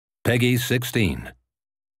Peggy 16.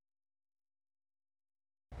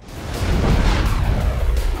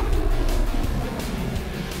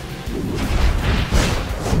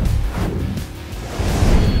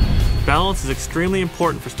 Balance is extremely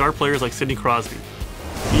important for star players like Sidney Crosby.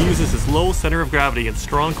 He uses his low center of gravity and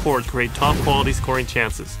strong core to create top-quality scoring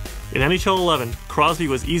chances. In NHL 11, Crosby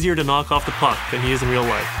was easier to knock off the puck than he is in real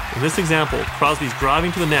life. In this example, Crosby's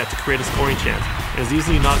driving to the net to create a scoring chance and is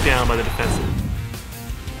easily knocked down by the defenseman.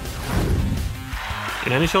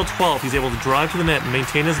 In NHL 12, he's able to drive to the net and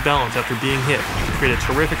maintain his balance after being hit to create a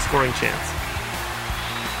terrific scoring chance.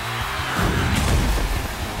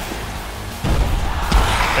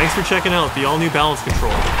 Thanks for checking out the all-new Balance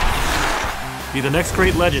Control. Be the next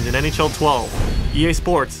great legend in NHL 12. EA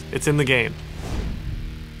Sports, it's in the game.